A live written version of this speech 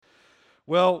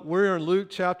Well, we're in Luke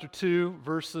chapter 2,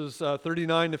 verses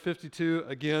 39 to 52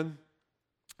 again.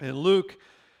 And Luke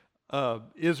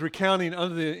is recounting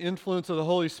under the influence of the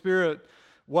Holy Spirit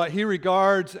what he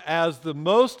regards as the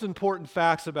most important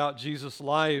facts about Jesus'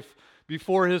 life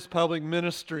before his public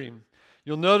ministry.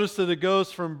 You'll notice that it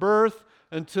goes from birth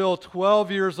until 12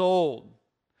 years old.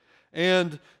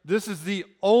 And this is the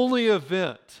only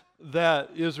event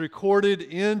that is recorded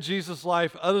in Jesus'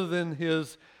 life other than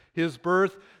his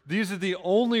birth. These are the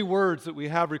only words that we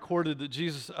have recorded that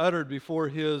Jesus uttered before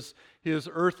his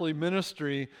earthly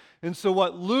ministry. And so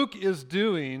what Luke is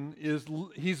doing is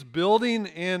he's building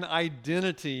an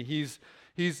identity.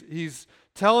 He's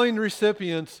telling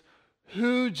recipients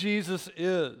who Jesus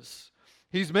is.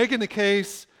 He's making the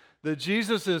case that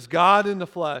Jesus is God in the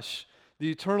flesh,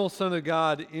 the eternal Son of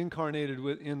God incarnated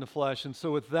in the flesh. And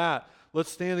so with that,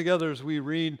 let's stand together as we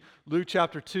read Luke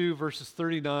chapter 2, verses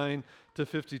 39 to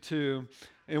 52.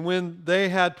 And when they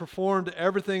had performed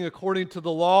everything according to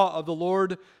the law of the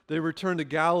Lord, they returned to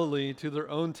Galilee, to their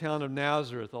own town of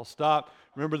Nazareth. I'll stop.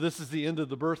 Remember, this is the end of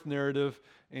the birth narrative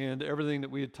and everything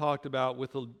that we had talked about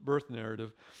with the birth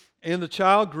narrative. And the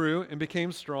child grew and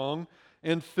became strong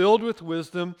and filled with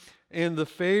wisdom, and the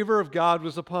favor of God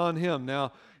was upon him.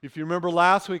 Now, if you remember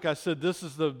last week, I said this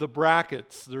is the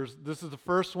brackets. This is the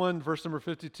first one. Verse number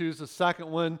 52 is the second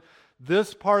one.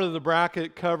 This part of the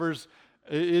bracket covers,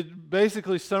 it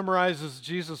basically summarizes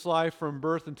Jesus' life from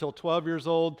birth until 12 years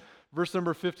old. Verse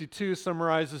number 52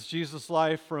 summarizes Jesus'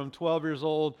 life from 12 years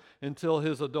old until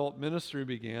his adult ministry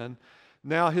began.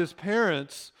 Now, his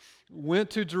parents went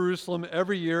to Jerusalem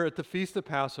every year at the feast of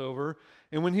Passover,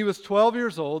 and when he was 12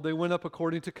 years old, they went up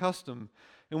according to custom.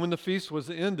 And when the feast was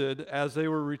ended, as they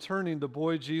were returning, the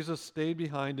boy Jesus stayed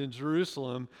behind in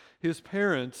Jerusalem. His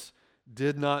parents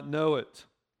did not know it.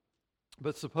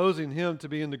 But supposing him to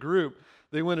be in the group,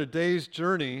 they went a day's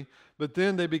journey, but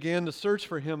then they began to search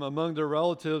for him among their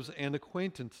relatives and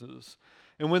acquaintances.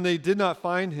 And when they did not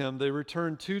find him, they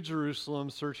returned to Jerusalem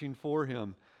searching for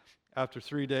him. After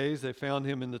 3 days, they found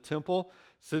him in the temple,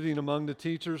 sitting among the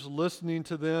teachers, listening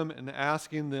to them and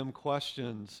asking them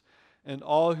questions. And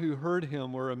all who heard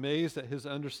him were amazed at his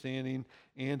understanding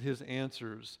and his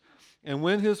answers. And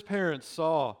when his parents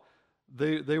saw,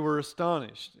 they were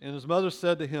astonished. And his mother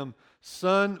said to him,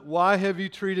 "Son, why have you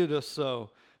treated us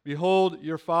so? Behold,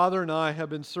 your father and I have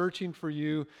been searching for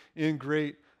you in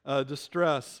great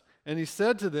distress." And he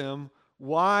said to them,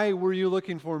 "Why were you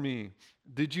looking for me?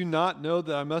 Did you not know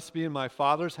that I must be in my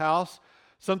Father's house?"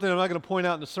 Something I'm not going to point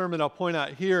out in the sermon, I'll point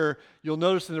out here. You'll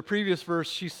notice in the previous verse,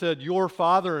 she said, "Your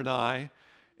father and I."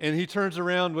 And he turns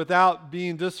around without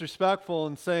being disrespectful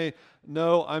and say,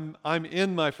 "No, I'm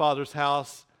in my Father's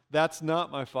house. That's not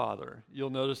my Father."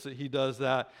 You'll notice that he does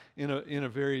that in a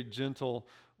very gentle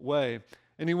way.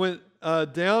 And he went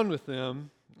down with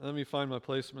them. Let me find my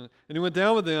placement. And he went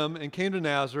down with them and came to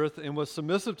Nazareth and was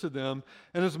submissive to them.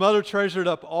 And his mother treasured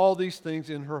up all these things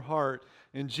in her heart.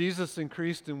 And Jesus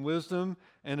increased in wisdom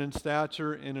and in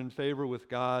stature and in favor with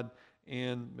God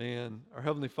and man. Our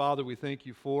Heavenly Father, we thank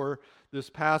you for this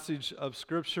passage of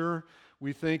Scripture.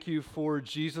 We thank you for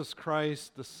Jesus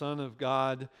Christ, the Son of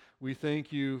God. We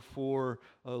thank you for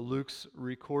Luke's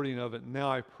recording of it.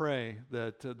 Now I pray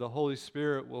that the Holy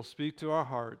Spirit will speak to our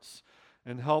hearts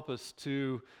and help us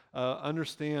to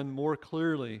understand more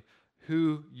clearly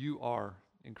who you are.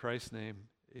 In Christ's name,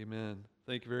 amen.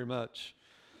 Thank you very much.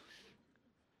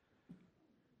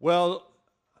 Well,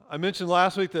 I mentioned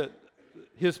last week that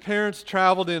his parents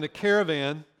traveled in a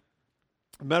caravan.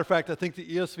 As a matter of fact, I think the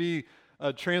ESV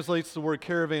translates the word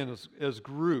caravan as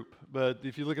group, but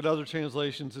if you look at other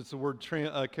translations, it's the word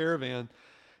caravan.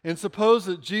 And suppose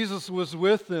that Jesus was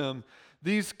with them.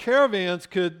 These caravans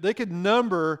could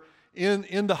number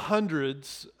in the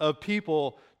hundreds of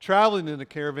people traveling in a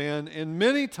caravan, and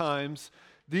many times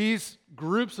these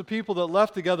groups of people that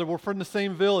left together were from the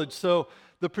same village. So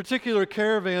the particular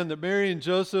caravan that Mary and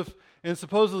Joseph and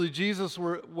supposedly Jesus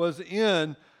was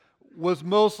in was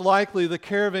most likely the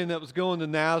caravan that was going to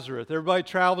Nazareth. Everybody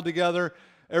traveled together.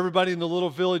 Everybody in the little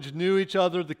village knew each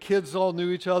other. The kids all knew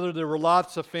each other. There were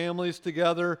lots of families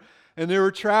together, and they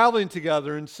were traveling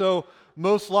together. And so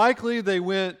most likely they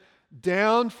went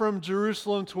down from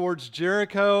Jerusalem towards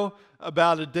Jericho,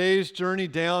 about a day's journey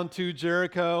down to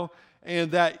Jericho.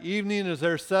 And that evening, as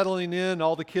they're settling in,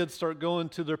 all the kids start going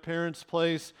to their parents'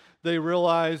 place. They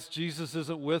realize Jesus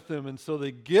isn't with them. And so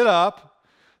they get up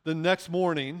the next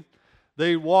morning.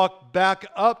 They walk back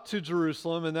up to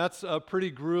Jerusalem, and that's a pretty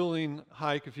grueling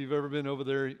hike. If you've ever been over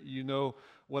there, you know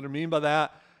what I mean by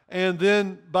that. And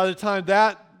then by the time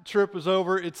that trip is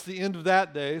over, it's the end of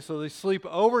that day. So they sleep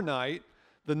overnight.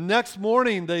 The next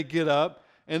morning they get up,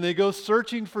 and they go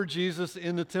searching for Jesus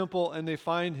in the temple, and they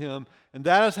find him. And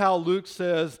that is how Luke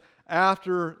says,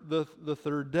 after the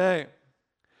third day.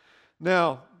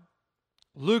 Now,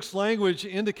 Luke's language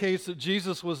indicates that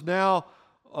Jesus was now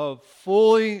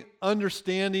fully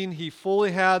understanding. He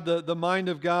fully had the mind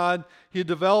of God. He had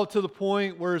developed to the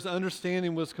point where his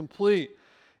understanding was complete.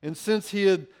 And since he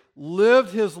had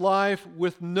lived his life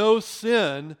with no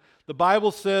sin, the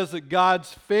Bible says that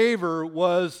God's favor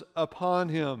was upon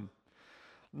him.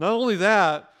 Not only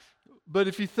that, but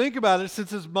if you think about it,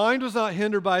 since his mind was not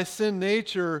hindered by sin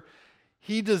nature,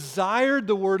 he desired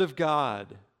the Word of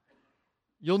God.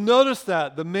 You'll notice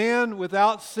that the man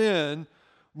without sin,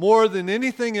 more than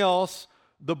anything else,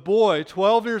 the boy,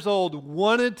 12 years old,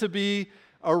 wanted to be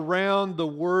around the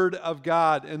Word of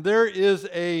God. And there is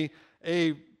a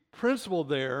principle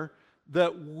there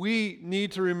that we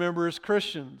need to remember as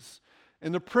Christians.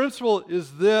 And the principle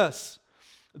is this: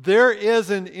 there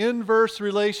is an inverse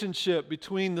relationship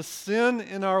between the sin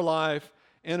in our life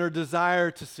and our desire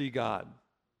to see God.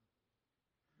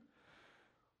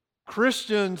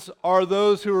 Christians are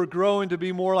those who are growing to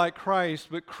be more like Christ,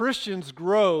 but Christians'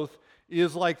 growth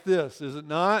is like this, is it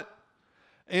not?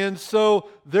 And so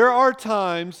there are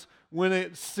times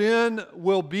when sin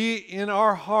will be in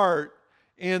our heart,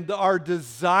 and our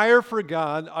desire for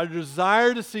God, our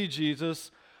desire to see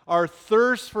Jesus, our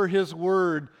thirst for His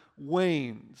Word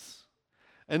wanes.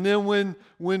 And then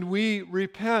when we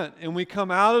repent and we come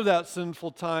out of that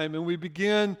sinful time and we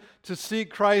begin to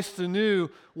seek Christ anew,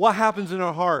 what happens in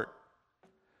our heart?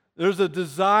 There's a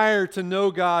desire to know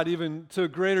God even to a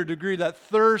greater degree. That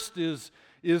thirst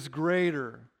is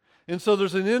greater. And so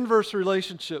there's an inverse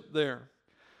relationship there.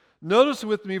 Notice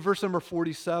with me verse number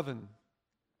 47.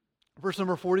 Verse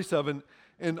number 47,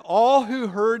 and all who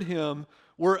heard him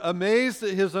were amazed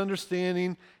at his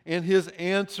understanding and his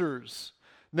answers.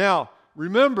 Now,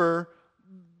 remember,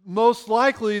 most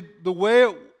likely the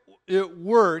way it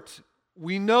worked,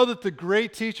 we know that the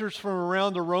great teachers from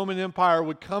around the Roman Empire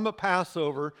would come at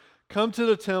Passover, come to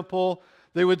the temple.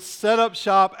 They would set up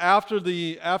shop after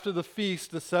the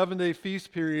feast, the 7-day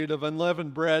feast period of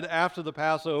unleavened bread after the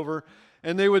Passover,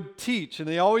 and they would teach. And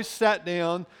they always sat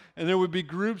down, and there would be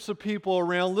groups of people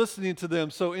around listening to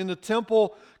them. So in the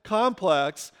temple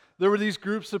complex, there were these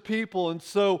groups of people. And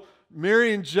so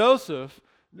Mary and Joseph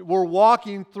were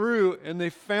walking through, and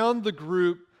they found the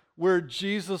group where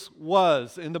Jesus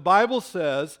was. And the Bible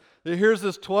says that here's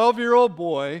this 12-year-old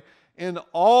boy, and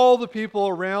all the people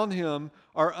around him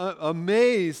are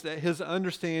amazed at his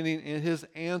understanding and his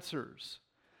answers.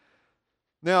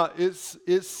 Now, it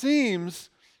seems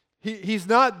he's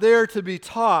not there to be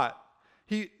taught.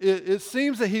 It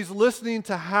seems that he's listening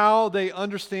to how they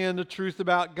understand the truth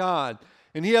about God.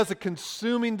 And he has a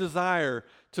consuming desire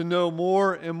to know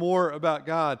more and more about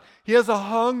God. He has a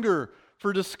hunger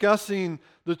for discussing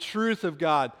the truth of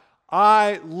God.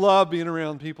 I love being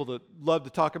around people that love to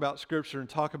talk about Scripture and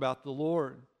talk about the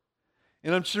Lord.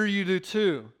 And I'm sure you do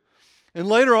too. And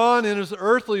later on in his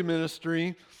earthly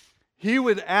ministry, he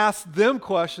would ask them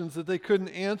questions that they couldn't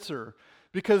answer,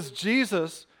 because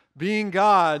Jesus, being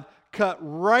God, cut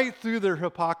right through their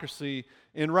hypocrisy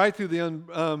and right through the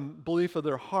unbelief of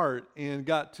their heart and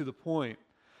got to the point.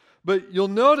 But you'll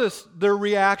notice their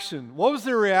reaction. What was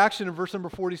their reaction in verse number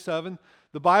 47?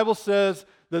 The Bible says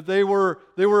that they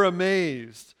were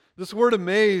amazed. This word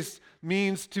amazed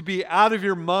means to be out of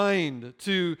your mind,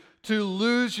 to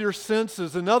lose your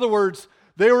senses. In other words,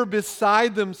 they were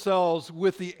beside themselves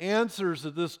with the answers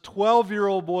that this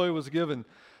 12-year-old boy was giving.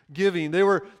 They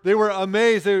were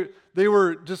amazed. They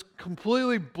were just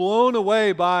completely blown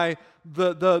away by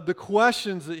the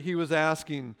questions that he was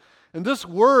asking. And this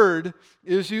word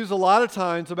is used a lot of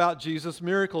times about Jesus'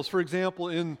 miracles. For example,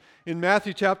 in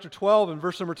Matthew chapter 12 and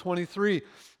verse number 23,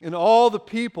 and all the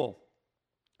people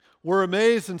were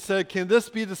amazed and said, "Can this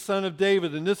be the Son of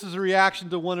David?" And this is a reaction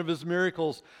to one of his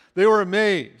miracles. They were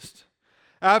amazed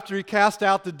after he cast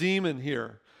out the demon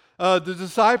here. The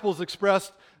disciples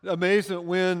expressed amazement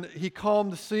when he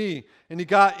calmed the sea and he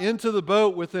got into the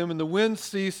boat with them and the wind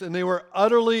ceased and they were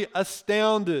utterly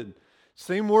astounded.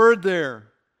 Same word there.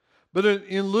 But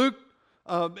in Luke,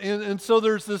 and so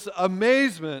there's this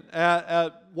amazement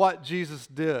at what Jesus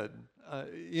did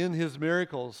in his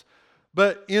miracles.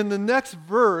 But in the next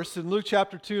verse, in Luke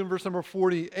chapter 2 and verse number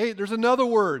 48, there's another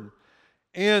word.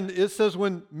 And it says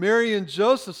when Mary and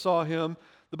Joseph saw him,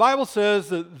 the Bible says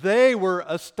that they were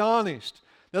astonished.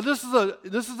 Now this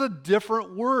is a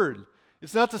different word.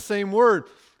 It's not the same word.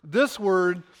 This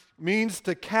word means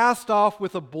to cast off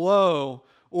with a blow,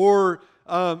 or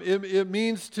it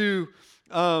means to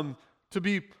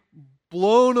be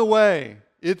blown away.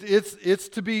 It's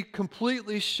to be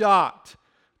completely shocked.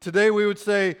 Today we would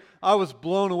say, I was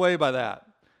blown away by that.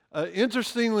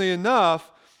 Interestingly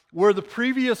enough, where the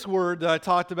previous word that I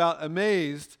talked about,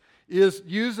 amazed, is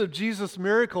used of Jesus'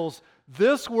 miracles,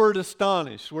 this word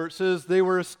astonished, where it says they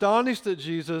were astonished at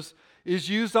Jesus, is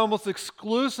used almost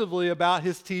exclusively about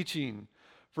his teaching.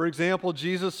 For example,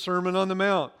 Jesus' Sermon on the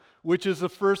Mount, which is the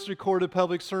first recorded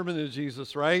public sermon of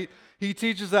Jesus, right? He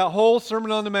teaches that whole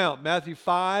Sermon on the Mount, Matthew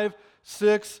 5,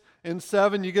 6, and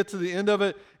 7. You get to the end of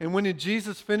it, and when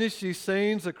Jesus finished these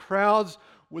sayings, the crowds,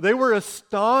 they were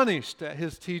astonished at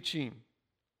his teaching.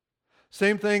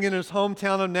 Same thing in his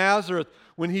hometown of Nazareth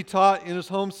when he taught in his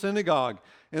home synagogue.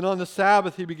 And on the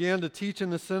Sabbath, he began to teach in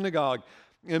the synagogue.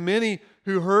 And many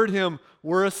who heard him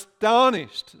were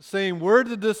astonished, saying, where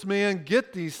did this man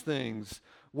get these things?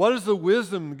 What is the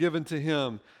wisdom given to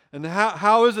him? And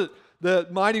how is it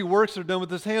that mighty works are done with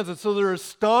his hands? And so they're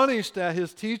astonished at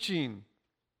his teaching.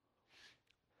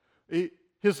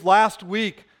 His last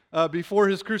week before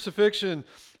his crucifixion,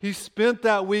 he spent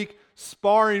that week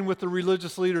sparring with the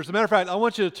religious leaders. As a matter of fact, I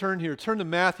want you to turn here. Turn to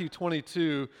Matthew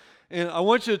 22. And I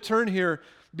want you to turn here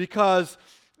because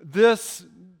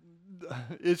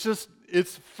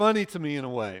it's funny to me in a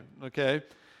way, okay?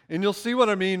 And you'll see what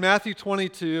I mean. Matthew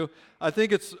 22, I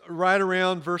think it's right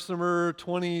around verse number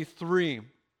 23.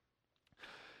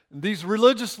 These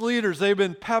religious leaders, they've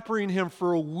been peppering him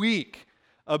for a week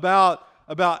about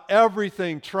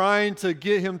everything, trying to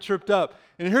get him tripped up.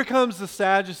 And here comes the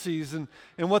Sadducees, and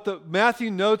what the Matthew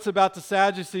notes about the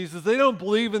Sadducees is they don't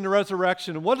believe in the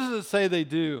resurrection. And what does it say they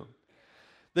do?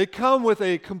 They come with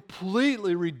a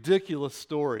completely ridiculous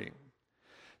story.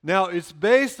 Now, it's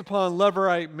based upon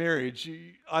Levirate marriage.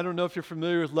 I don't know if you're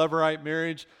familiar with Levirate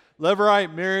marriage.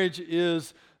 Levirate marriage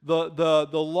is the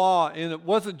law, and it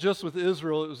wasn't just with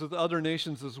Israel, it was with other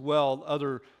nations as well,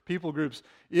 other people groups.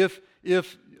 If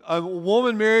a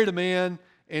woman married a man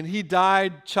and he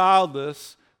died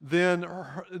childless, then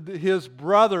his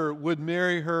brother would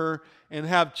marry her and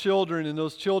have children, and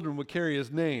those children would carry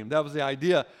his name. That was the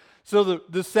idea. So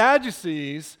the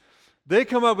Sadducees, they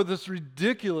come up with this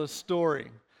ridiculous story.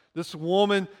 This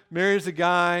woman marries a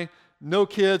guy, no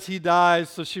kids, he dies,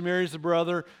 so she marries a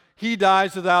brother. He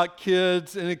dies without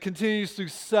kids, and it continues through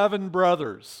 7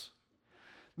 brothers.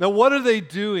 Now, what are they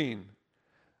doing?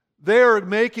 They are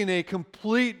making a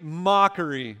complete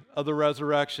mockery of the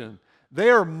resurrection. They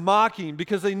are mocking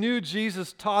because they knew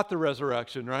Jesus taught the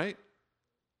resurrection, right?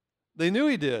 They knew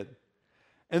he did.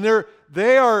 And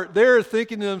they're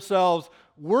thinking to themselves,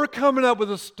 we're coming up with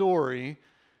a storyline,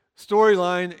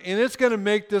 and it's going to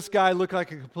make this guy look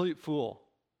like a complete fool.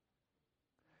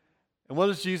 And what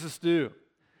does Jesus do?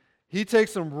 He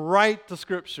takes them right to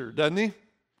Scripture, doesn't he?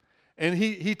 And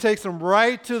he takes them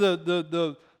right to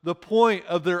the point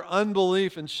of their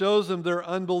unbelief and shows them their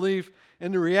unbelief.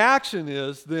 And the reaction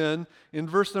is then, in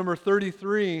verse number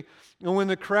 33, and when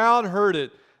the crowd heard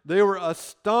it, they were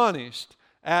astonished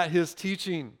at his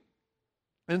teaching.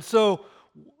 And so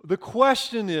the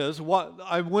question is,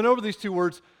 I went over these 2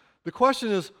 words. The question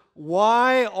is,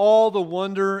 why all the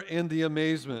wonder and the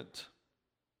amazement?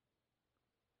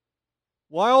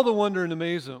 Why all the wonder and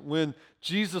amazement when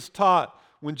Jesus taught,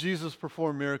 when Jesus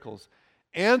performed miracles?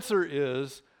 Answer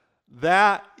is,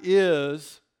 that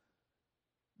is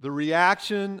the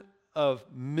reaction of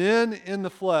men in the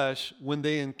flesh when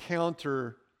they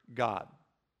encounter God.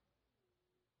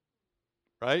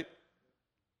 Right?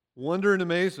 Wonder and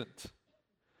amazement.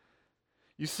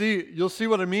 You'll see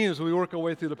what I mean as we work our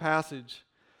way through the passage.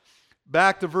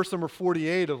 Back to verse number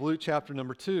 48 of Luke chapter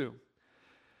number 2.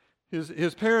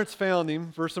 His parents found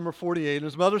him, verse number 48, and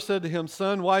his mother said to him,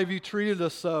 "Son, why have you treated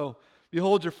us so?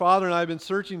 Behold, your father and I have been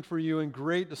searching for you in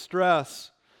great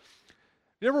distress."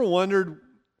 You ever wondered,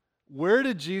 where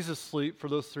did Jesus sleep for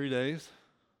those 3 days?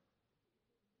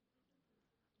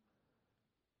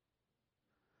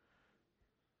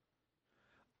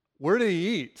 Where did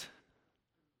he eat?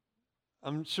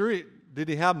 I'm sure did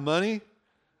he have money?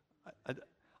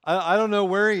 I don't know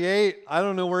where he ate. I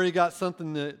don't know where he got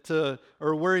something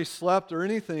or where he slept or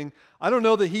anything. I don't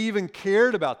know that he even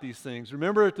cared about these things.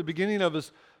 Remember at the beginning of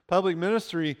his public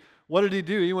ministry, what did he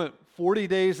do? He went 40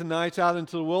 days and nights out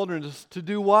into the wilderness to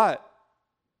do what?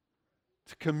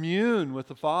 To commune with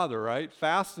the Father, right?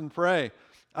 Fast and pray.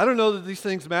 I don't know that these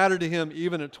things matter to him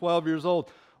even at 12 years old.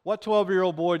 What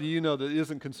 12-year-old boy do you know that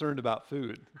isn't concerned about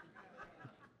food?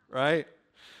 Right?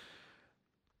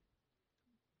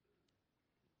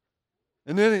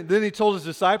 And then he told his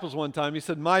disciples one time, he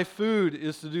said, "My food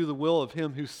is to do the will of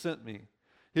him who sent me."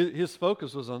 His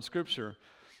focus was on Scripture.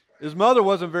 His mother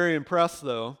wasn't very impressed,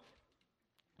 though.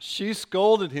 She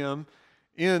scolded him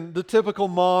in the typical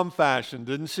mom fashion,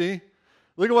 didn't she?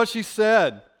 Look at what she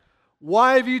said.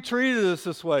 Why have you treated us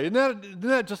this way? Isn't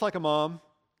that just like a mom?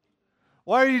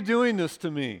 Why are you doing this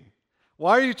to me?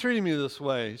 Why are you treating me this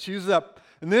way? She uses that,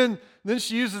 and then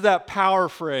she uses that power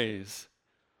phrase,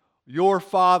 your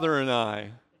father and I.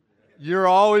 You're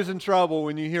always in trouble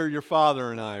when you hear your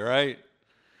father and I, right?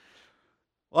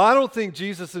 Well, I don't think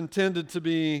Jesus intended to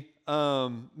be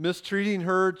mistreating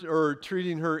her or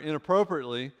treating her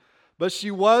inappropriately, but she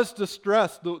was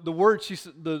distressed. The word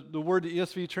the word the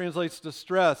ESV translates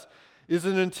distress is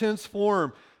an intense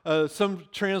form. Some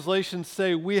translations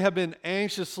say we have been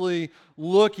anxiously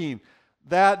looking.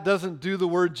 That doesn't do the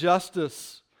word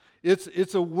justice.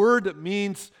 It's a word that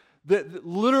means that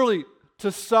literally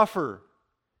to suffer.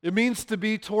 It means to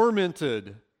be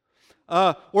tormented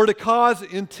or to cause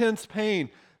intense pain.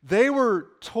 They were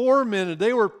tormented.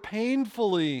 They were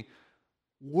painfully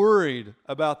worried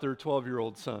about their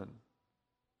 12-year-old son.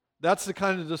 That's the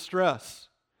kind of distress.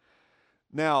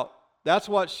 Now, that's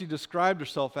what she described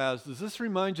herself as. Does this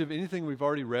remind you of anything we've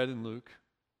already read in Luke?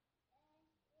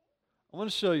 I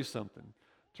want to show you something.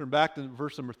 Turn back to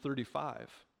verse number 35.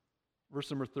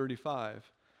 Verse number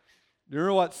 35. Do you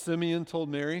remember what Simeon told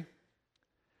Mary?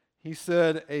 He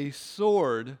said, a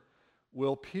sword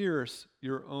will pierce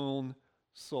your own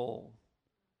soul.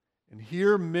 And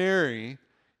here Mary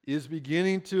is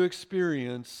beginning to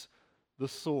experience the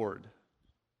sword.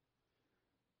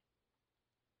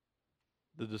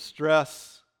 The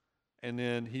distress, and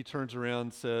then he turns around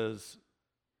and says,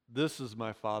 this is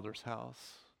my Father's house.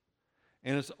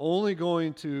 And it's only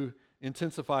going to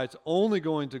intensify, it's only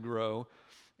going to grow.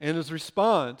 And his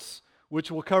response, which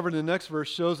we'll cover in the next verse,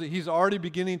 shows that he's already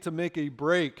beginning to make a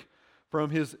break from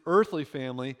his earthly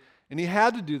family. And he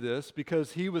had to do this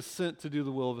because he was sent to do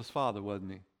the will of his Father,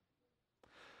 wasn't he?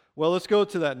 Well, let's go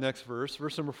to that next verse,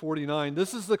 verse number 49.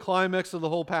 This is the climax of the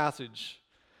whole passage.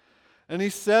 And he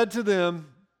said to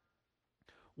them,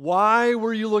 why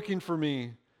were you looking for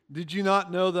me? Did you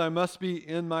not know that I must be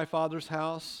in my Father's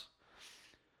house?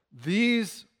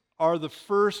 These are the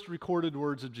first recorded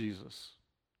words of Jesus.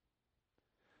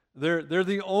 They're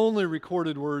the only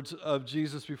recorded words of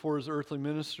Jesus before his earthly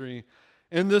ministry.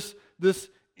 And this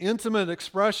intimate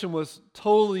expression was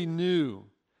totally new.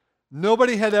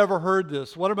 Nobody had ever heard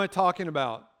this. What am I talking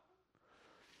about?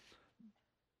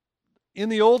 In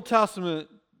the Old Testament,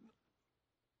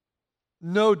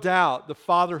 no doubt the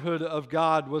fatherhood of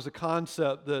God was a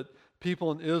concept that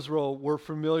people in Israel were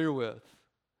familiar with.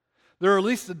 There are at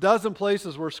least a dozen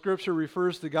places where Scripture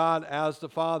refers to God as the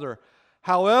Father.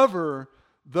 However,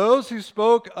 those who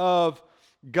spoke of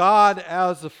God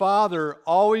as the Father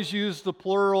always used the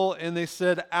plural and they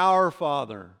said, our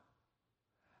Father.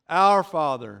 Our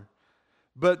Father.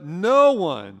 But no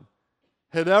one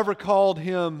had ever called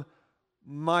him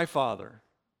my Father.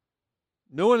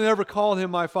 No one had ever called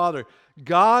him my Father.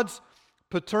 God's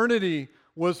paternity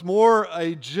was more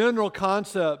a general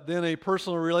concept than a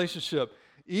personal relationship.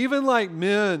 Even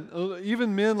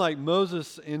men like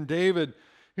Moses and David,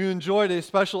 who enjoyed a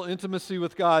special intimacy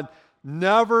with God,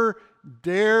 never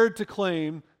dared to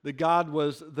claim that God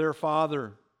was their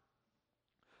Father.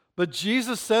 But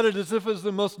Jesus said it as if it was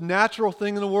the most natural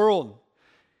thing in the world.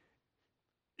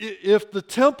 If the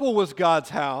temple was God's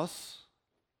house,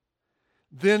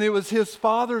 then it was his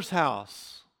Father's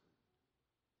house.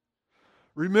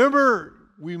 We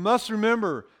must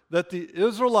remember that the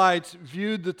Israelites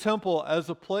viewed the temple as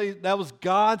a place, that was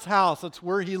God's house. That's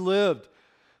where he lived.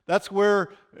 That's where,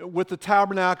 with the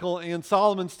tabernacle and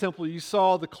Solomon's temple, you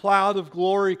saw the cloud of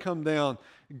glory come down.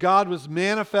 God was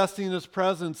manifesting his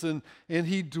presence, and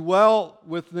he dwelt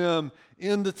with them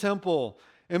in the temple.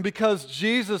 And because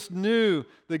Jesus knew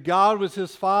that God was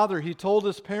his Father, he told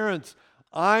his parents,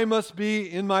 I must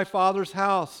be in my Father's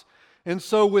house. And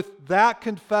so with that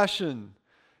confession,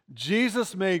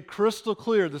 Jesus made crystal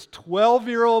clear, this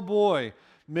 12-year-old boy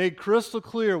made crystal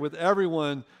clear with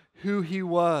everyone who he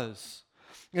was.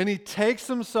 And he takes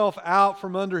himself out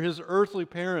from under his earthly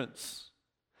parents.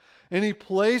 And he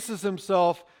places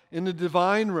himself in the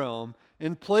divine realm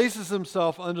and places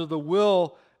himself under the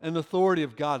will and authority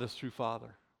of God as true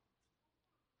Father.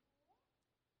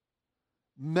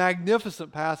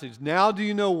 Magnificent passage. Now do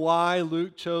you know why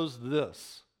Luke chose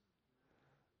this?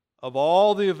 Of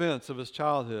all the events of his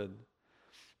childhood,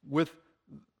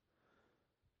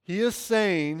 he is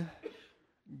saying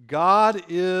God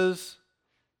is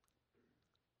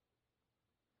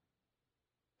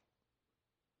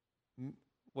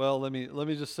let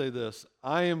me just say this.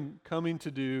 I am coming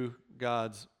to do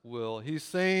God's will. He's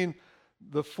saying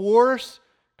the force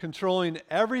controlling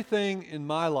everything in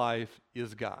my life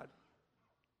is God.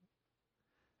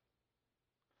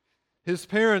 His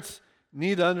parents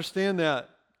need to understand that.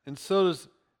 And so does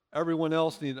everyone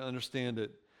else need to understand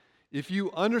it. If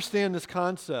you understand this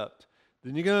concept,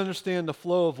 then you're going to understand the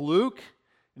flow of Luke,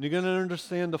 and you're going to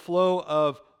understand the flow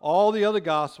of all the other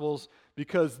Gospels,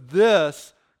 because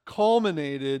this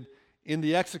culminated in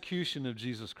the execution of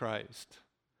Jesus Christ.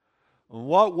 And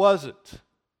what was it?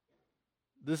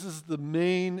 This is the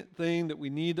main thing that we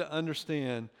need to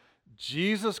understand.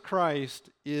 Jesus Christ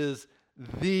is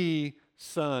the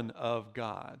Son of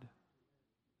God.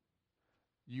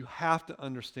 You have to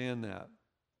understand that.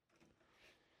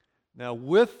 Now,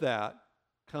 with that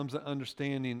comes an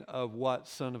understanding of what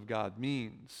Son of God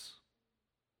means.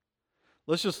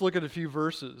 Let's just look at a few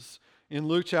verses. In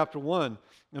Luke chapter 1,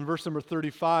 in verse number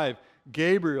 35,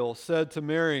 Gabriel said to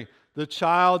Mary, "The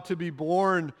child to be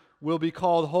born will be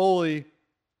called holy,"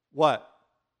 what?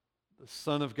 The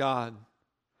Son of God.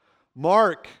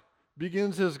 Mark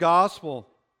begins his gospel,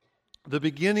 the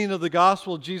beginning of the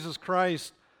gospel of Jesus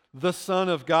Christ, the Son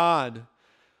of God.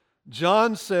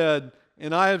 John said,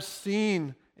 "And I have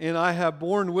seen and I have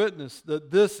borne witness that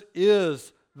this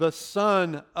is the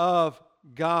Son of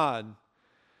God."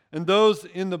 And those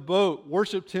in the boat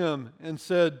worshiped him and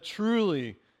said,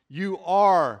 "Truly, you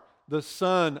are the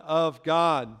Son of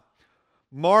God."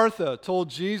 Martha told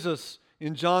Jesus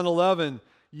in John 11,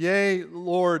 "Yea,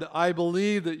 Lord, I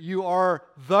believe that you are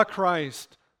the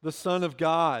Christ, the Son of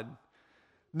God."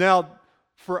 Now,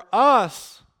 for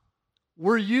us,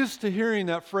 we're used to hearing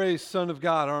that phrase, Son of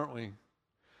God, aren't we?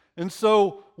 And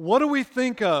so, what do we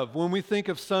think of when we think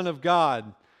of Son of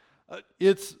God?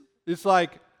 It's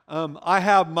like, I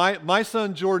have my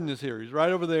son Jordan is here. He's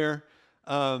right over there.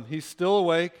 He's still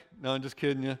awake. No, I'm just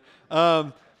kidding you.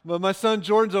 But my son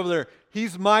Jordan's over there.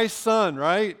 He's my son,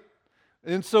 right?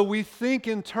 And so we think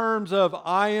in terms of,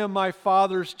 I am my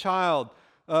father's child.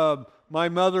 My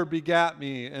mother begat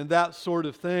me, and that sort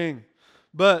of thing.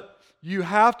 But you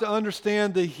have to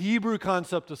understand the Hebrew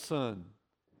concept of son.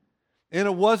 And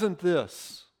it wasn't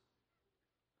this.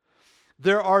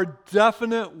 There are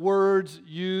definite words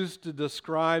used to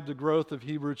describe the growth of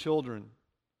Hebrew children.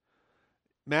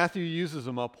 Matthew uses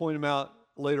them. I'll point them out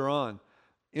later on.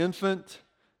 Infant,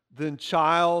 then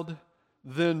child,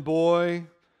 then boy.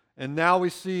 And now we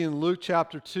see in Luke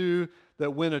chapter 2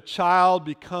 that when a child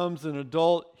becomes an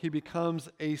adult, he becomes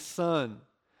a son.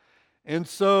 And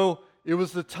so it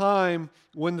was the time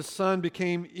when the son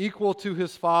became equal to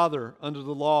his father under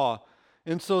the law.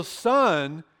 And so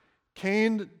son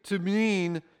came to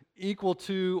mean equal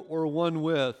to or one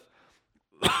with.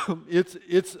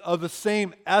 It's of the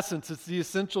same essence. It's the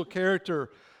essential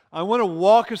character. I want to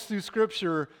walk us through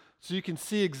Scripture so you can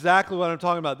see exactly what I'm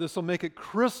talking about. This will make it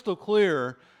crystal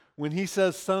clear when he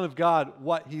says Son of God,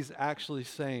 what he's actually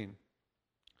saying.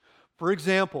 For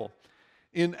example,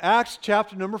 in Acts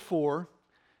chapter number 4,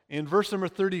 in verse number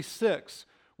 36,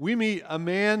 we meet a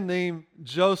man named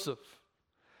Joseph.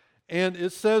 And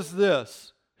it says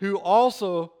this, who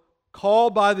also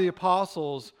called by the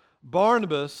apostles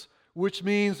Barnabas, which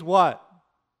means what?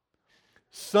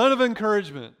 Son of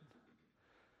encouragement.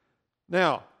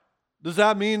 Now, does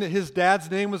that mean that his dad's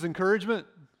name was encouragement?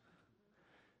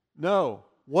 No.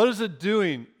 What is it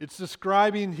doing? It's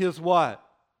describing his what?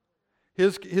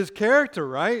 His character,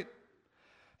 right?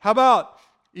 How about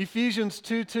Ephesians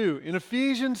 2:2? In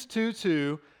Ephesians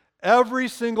 2:2, every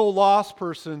single lost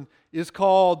person is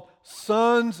called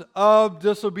sons of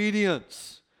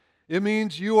disobedience. It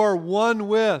means you are one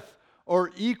with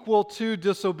or equal to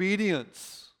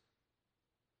disobedience.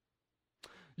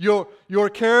 Your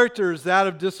character is that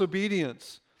of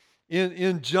disobedience.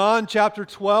 In John chapter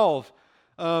 12,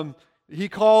 he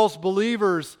calls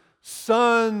believers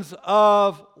sons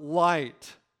of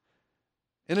light.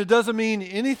 And it doesn't mean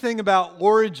anything about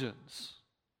origins.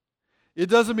 It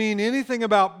doesn't mean anything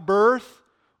about birth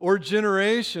or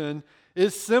generation.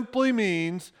 It simply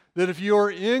means that if you are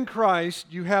in Christ,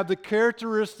 you have the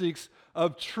characteristics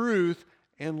of truth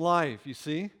and life, you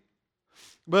see?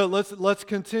 But let's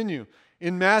continue.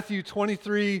 In Matthew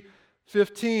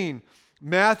 23:15,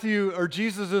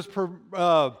 Jesus is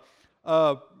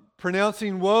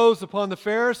pronouncing woes upon the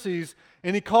Pharisees,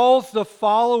 and he calls the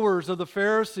followers of the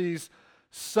Pharisees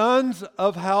sons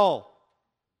of hell.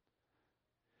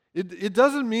 It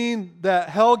doesn't mean that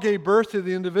hell gave birth to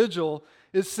the individual.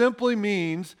 It simply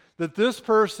means that this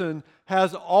person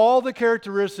has all the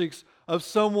characteristics of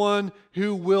someone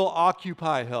who will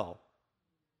occupy hell.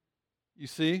 You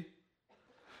see?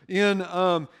 In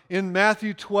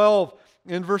Matthew 12,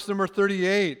 in verse number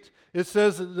 38, it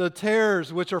says that the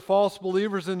tares, which are false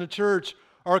believers in the church,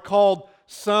 are called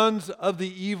sons of the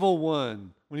evil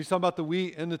one. When he's talking about the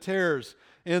wheat and the tares.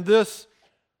 And this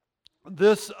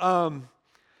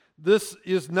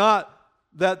is not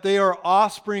that they are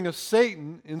offspring of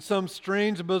Satan in some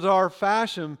strange and bizarre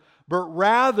fashion, but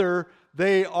rather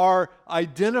they are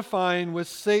identifying with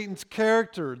Satan's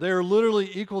character. They are literally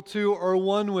equal to or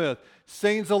one with.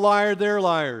 Satan's a liar, they're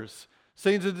liars.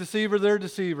 Satan's a deceiver, they're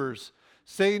deceivers.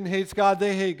 Satan hates God,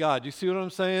 they hate God. You see what I'm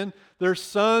saying? They're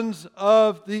sons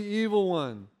of the evil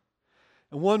one.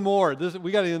 And one more.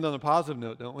 We got to end on a positive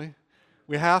note, don't we?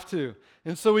 We have to.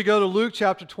 And so we go to Luke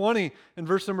chapter 20 and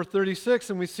verse number 36,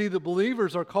 and we see that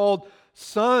believers are called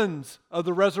sons of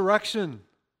the resurrection.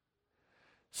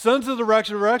 Sons of the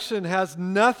resurrection has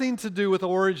nothing to do with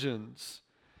origins.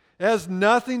 It has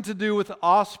nothing to do with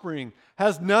offspring.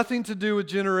 Has nothing to do with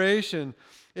generation.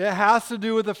 It has to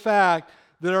do with the fact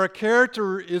that our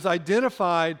character is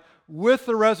identified with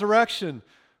the resurrection.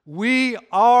 We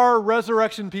are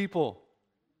resurrection people.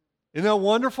 Isn't that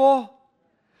wonderful?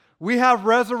 We have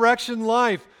resurrection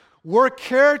life. We're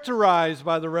characterized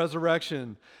by the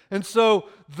resurrection. And so,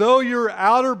 though your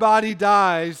outer body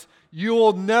dies, you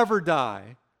will never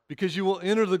die because you will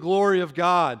enter the glory of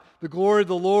God, the glory of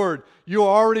the Lord. You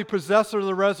are already possessor of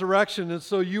the resurrection, and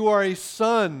so you are a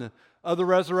son of the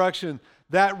resurrection.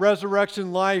 That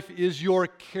resurrection life is your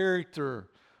character.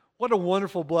 What a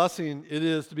wonderful blessing it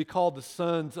is to be called the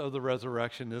sons of the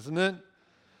resurrection, isn't it?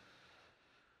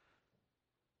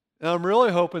 And I'm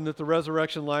really hoping that the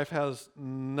resurrection life has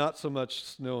not so much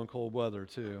snow and cold weather,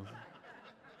 too.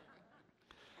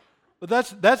 But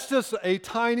that's just a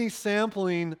tiny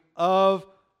sampling of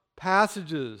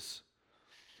passages.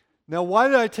 Now, why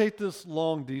did I take this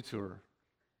long detour?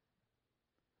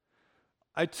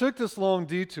 I took this long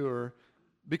detour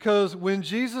because when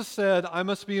Jesus said, I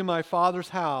must be in my Father's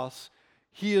house,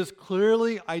 he is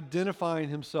clearly identifying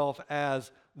himself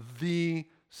as the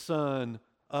Son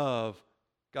of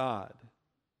God,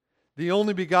 the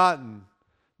only begotten,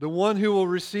 the one who will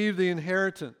receive the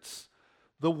inheritance,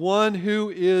 the one who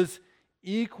is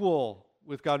equal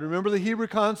with God. Remember the Hebrew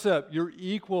concept, you're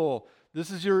equal.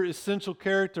 This is your essential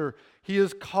character. He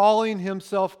is calling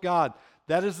himself God.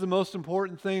 That is the most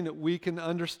important thing that we can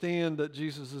understand that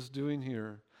Jesus is doing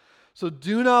here. So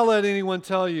do not let anyone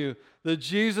tell you that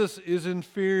Jesus is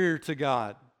inferior to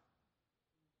God.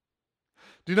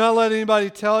 Do not let anybody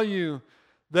tell you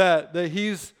that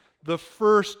he's the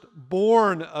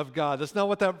firstborn of God. That's not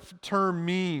what that term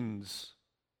means.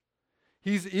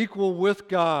 He's equal with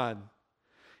God.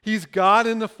 He's God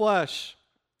in the flesh,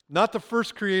 not the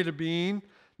first created being,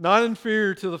 not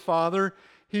inferior to the Father.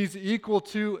 He's equal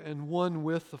to and one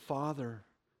with the Father.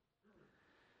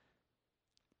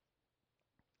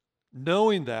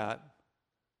 Knowing that,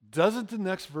 doesn't the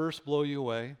next verse blow you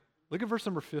away? Look at verse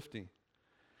number 50.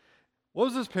 What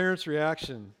was his parents'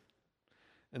 reaction?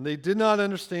 And they did not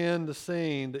understand the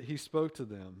saying that he spoke to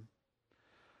them.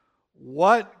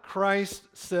 What Christ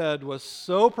said was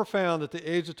so profound at the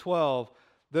age of 12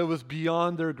 that it was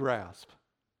beyond their grasp.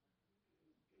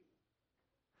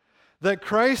 That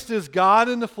Christ is God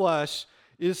in the flesh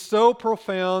is so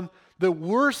profound that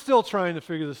we're still trying to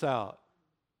figure this out.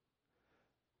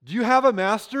 Do you have it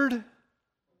mastered?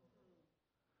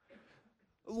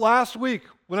 Last week,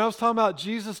 when I was talking about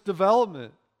Jesus'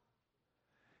 development,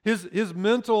 his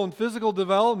mental and physical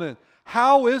development,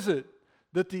 how is it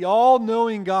that the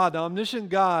all-knowing God, the omniscient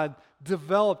God,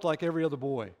 developed like every other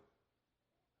boy?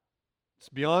 It's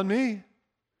beyond me.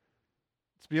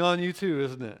 It's beyond you too,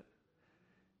 isn't it?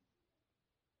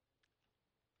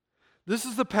 This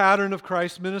is the pattern of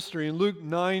Christ's ministry. In Luke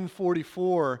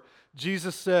 9:44,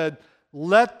 Jesus said,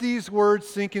 "Let these words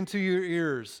sink into your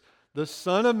ears. The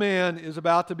Son of Man is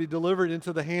about to be delivered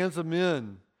into the hands of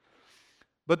men."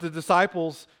 But the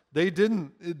disciples, it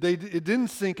didn't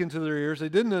sink into their ears. They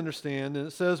didn't understand. And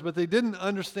it says, but they didn't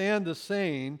understand the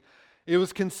saying. It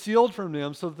was concealed from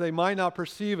them so that they might not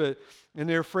perceive it. And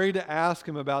they're afraid to ask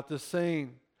him about this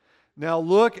saying. Now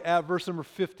look at verse number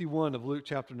 51 of Luke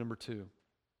chapter number 2.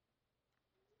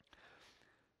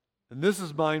 And this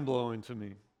is mind-blowing to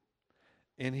me.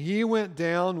 And he went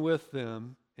down with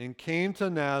them and came to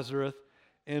Nazareth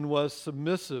and was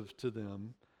submissive to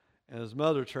them. And his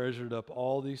mother treasured up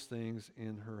all these things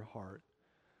in her heart.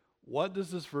 What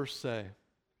does this verse say?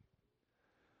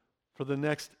 For the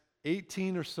next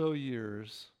 18 or so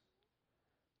years,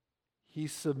 he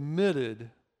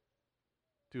submitted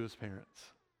to his parents.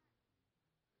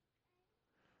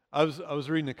 I was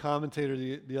reading a commentator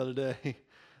the other day,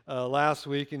 last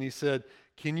week, and he said,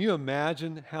 can you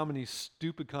imagine how many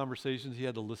stupid conversations he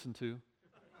had to listen to?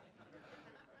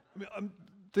 I mean,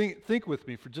 think with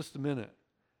me for just a minute.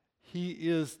 He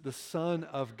is the Son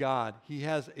of God. He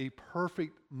has a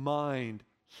perfect mind.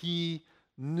 He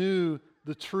knew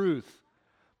the truth,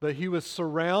 but he was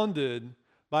surrounded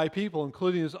by people,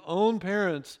 including his own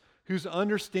parents, whose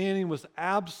understanding was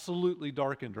absolutely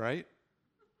darkened, right?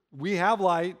 We have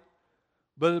light,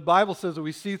 but the Bible says that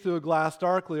we see through a glass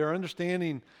darkly. Our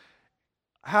understanding,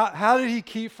 how did he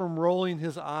keep from rolling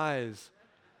his eyes?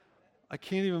 I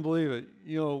can't even believe it.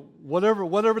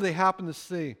 Whatever they happen to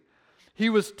see. He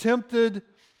was tempted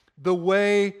the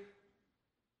way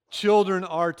children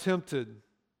are tempted.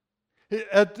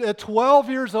 At 12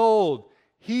 years old,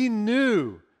 he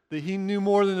knew that he knew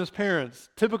more than his parents.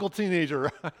 Typical teenager,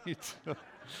 right?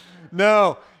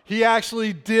 No, he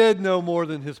actually did know more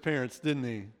than his parents, didn't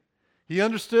he? He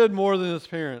understood more than his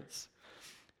parents.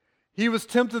 He was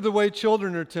tempted the way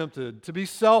children are tempted, to be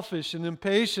selfish and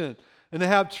impatient and to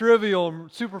have trivial and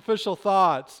superficial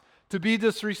thoughts, to be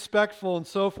disrespectful and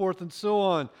so forth and so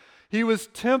on. He was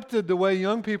tempted the way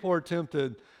young people are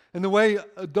tempted and the way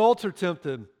adults are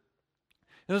tempted.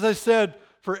 And as I said,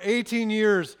 for 18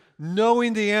 years,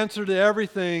 knowing the answer to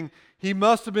everything, he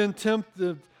must have been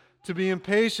tempted to be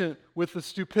impatient with the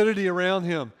stupidity around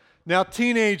him. Now,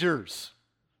 teenagers,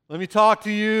 let me talk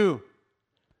to you.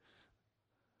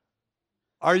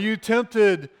 Are you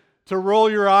tempted to roll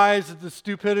your eyes at the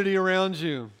stupidity around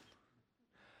you?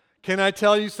 Can I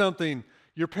tell you something?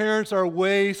 Your parents are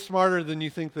way smarter than you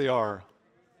think they are.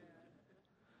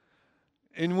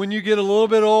 And when you get a little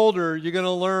bit older, you're going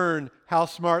to learn how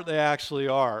smart they actually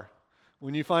are.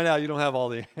 When you find out you don't have all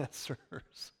the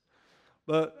answers.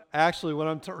 But actually, what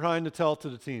I'm trying to tell to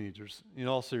the teenagers, in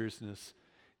all seriousness,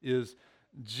 is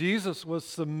Jesus was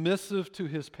submissive to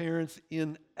his parents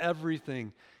in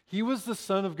everything. He was the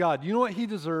Son of God. You know what he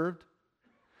deserved?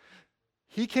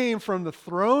 He came from the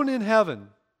throne in heaven,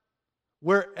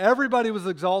 where everybody was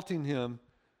exalting him,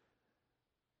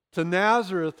 to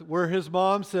Nazareth, where his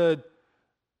mom said,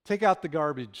 take out the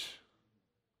garbage.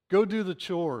 Go do the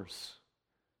chores.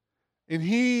 And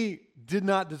he did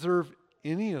not deserve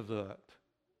any of that.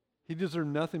 He deserved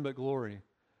nothing but glory.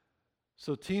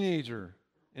 So teenager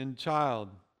and child,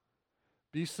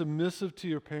 be submissive to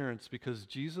your parents because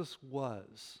Jesus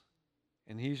was,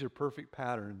 and he's your perfect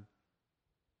pattern.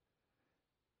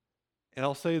 And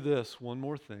I'll say this, one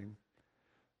more thing.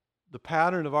 The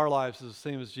pattern of our lives is the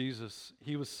same as Jesus.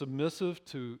 He was submissive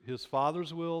to his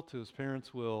Father's will, to his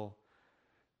parents' will,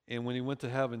 and when he went to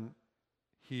heaven,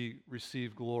 he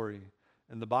received glory.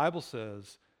 And the Bible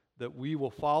says that we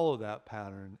will follow that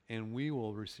pattern and we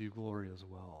will receive glory as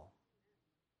well.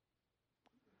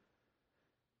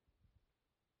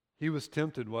 He was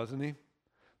tempted, wasn't he?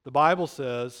 The Bible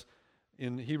says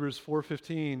in Hebrews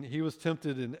 4:15, he was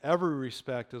tempted in every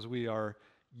respect as we are,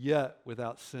 yet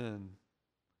without sin.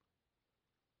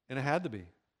 And it had to be,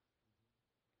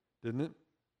 didn't it?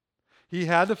 He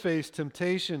had to face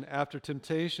temptation after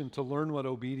temptation to learn what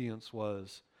obedience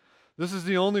was. This is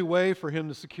the only way for him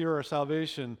to secure our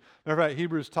salvation. Matter of fact,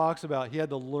 Hebrews talks about he had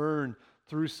to learn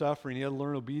through suffering. He had to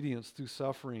learn obedience through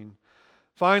suffering.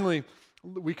 Finally,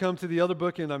 we come to the other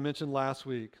bookend I mentioned last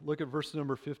week. Look at verse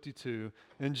number 52.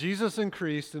 And Jesus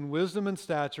increased in wisdom and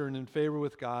stature and in favor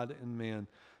with God and man.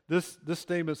 This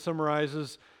statement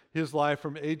summarizes his life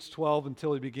from age 12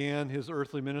 until he began his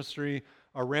earthly ministry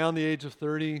around the age of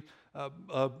 30,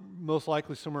 most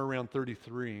likely somewhere around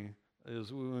 33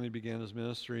 is when he began his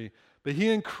ministry. But he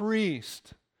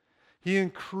increased. He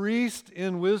increased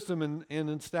in wisdom and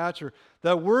in stature.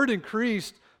 That word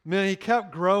increased meant he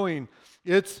kept growing.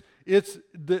 It's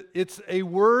a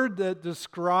word that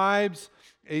describes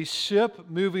a ship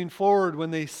moving forward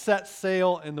when they set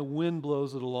sail and the wind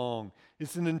blows it along.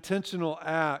 It's an intentional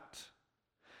act.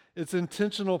 It's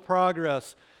intentional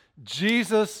progress.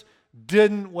 Jesus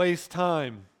didn't waste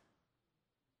time.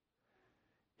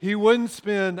 He wouldn't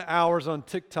spend hours on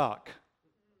TikTok,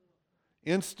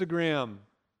 Instagram,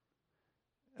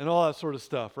 and all that sort of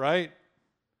stuff, right?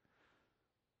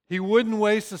 He wouldn't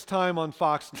waste his time on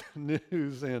Fox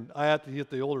News, and I have to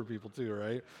hit the older people too,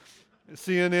 right?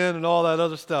 CNN and all that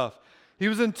other stuff. He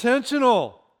was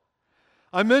intentional.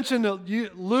 I mentioned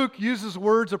that Luke uses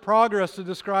words of progress to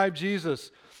describe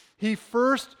Jesus. He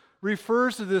first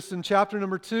refers to this in chapter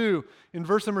number 2. In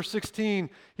verse number 16,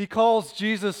 he calls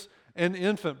Jesus an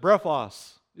infant.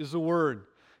 Brephos is the word.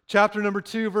 Chapter number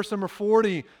 2, verse number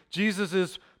 40, Jesus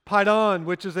is paidon,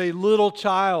 which is a little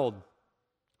child.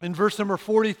 In verse number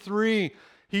 43,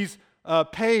 he's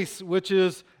pace, which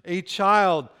is a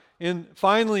child. And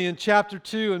finally, in chapter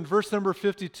 2, in verse number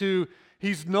 52,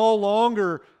 he's no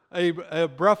longer a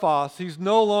brephos. He's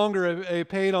no longer a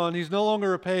paidon. He's no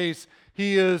longer a pace.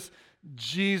 He is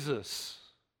Jesus.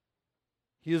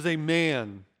 He is a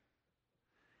man.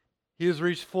 He has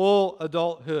reached full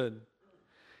adulthood.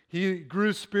 He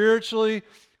grew spiritually,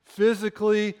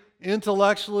 physically,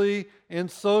 intellectually and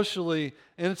socially,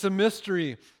 and it's a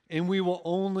mystery, and we will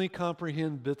only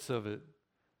comprehend bits of it.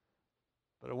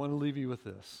 But I want to leave you with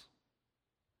this.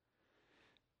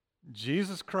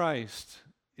 Jesus Christ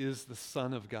is the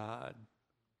Son of God.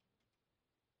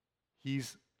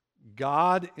 He's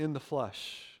God in the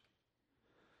flesh.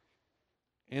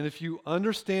 And if you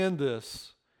understand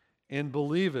this and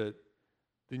believe it,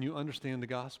 then you understand the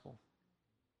gospel,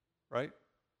 right?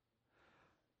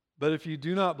 But if you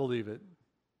do not believe it,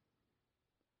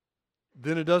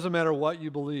 then it doesn't matter what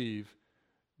you believe,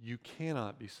 you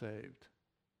cannot be saved.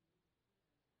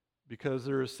 Because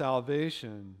there is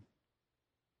salvation,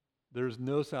 there is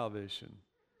no salvation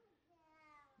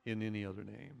in any other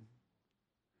name.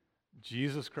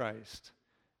 Jesus Christ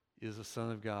is the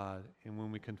Son of God, and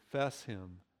when we confess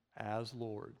Him as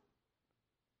Lord,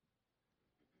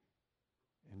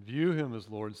 and view Him as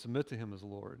Lord, submit to Him as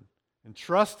Lord, and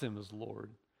trust Him as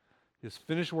Lord, His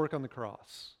finished work on the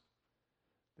cross,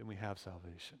 then we have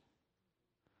salvation.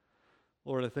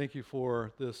 Lord, I thank You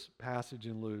for this passage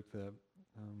in Luke that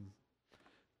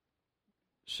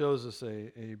shows us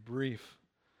a brief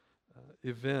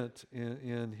event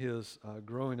in his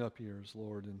growing up years,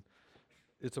 Lord, and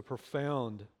it's a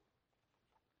profound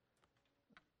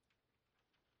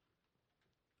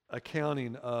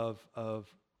accounting of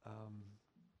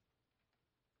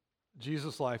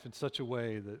Jesus' life in such a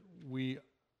way that we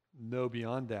know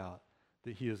beyond doubt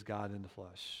that He is God in the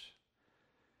flesh.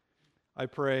 I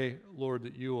pray, Lord,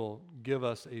 that You will give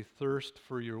us a thirst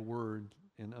for Your word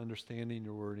and understanding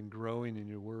Your word and growing in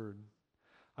Your word.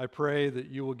 I pray that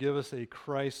You will give us a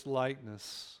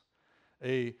Christ-likeness,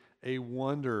 a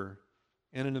wonder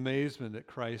and an amazement at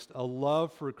Christ, a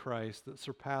love for Christ that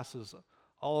surpasses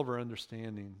all of our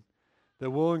understanding,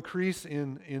 that will increase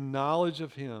in knowledge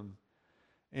of Him,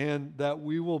 and that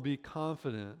we will be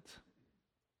confident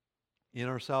in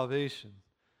our salvation.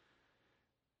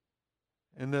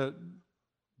 And that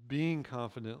being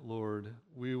confident, Lord,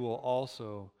 we will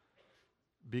also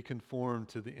be conformed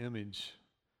to the image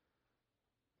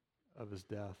of His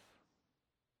death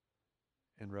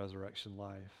and resurrection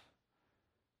life.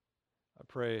 I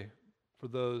pray for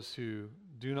those who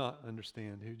do not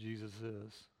understand who Jesus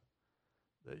is,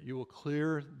 that You will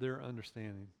clear their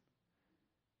understanding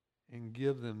and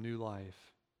give them new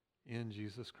life in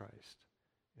Jesus Christ.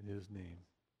 In His name,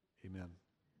 amen.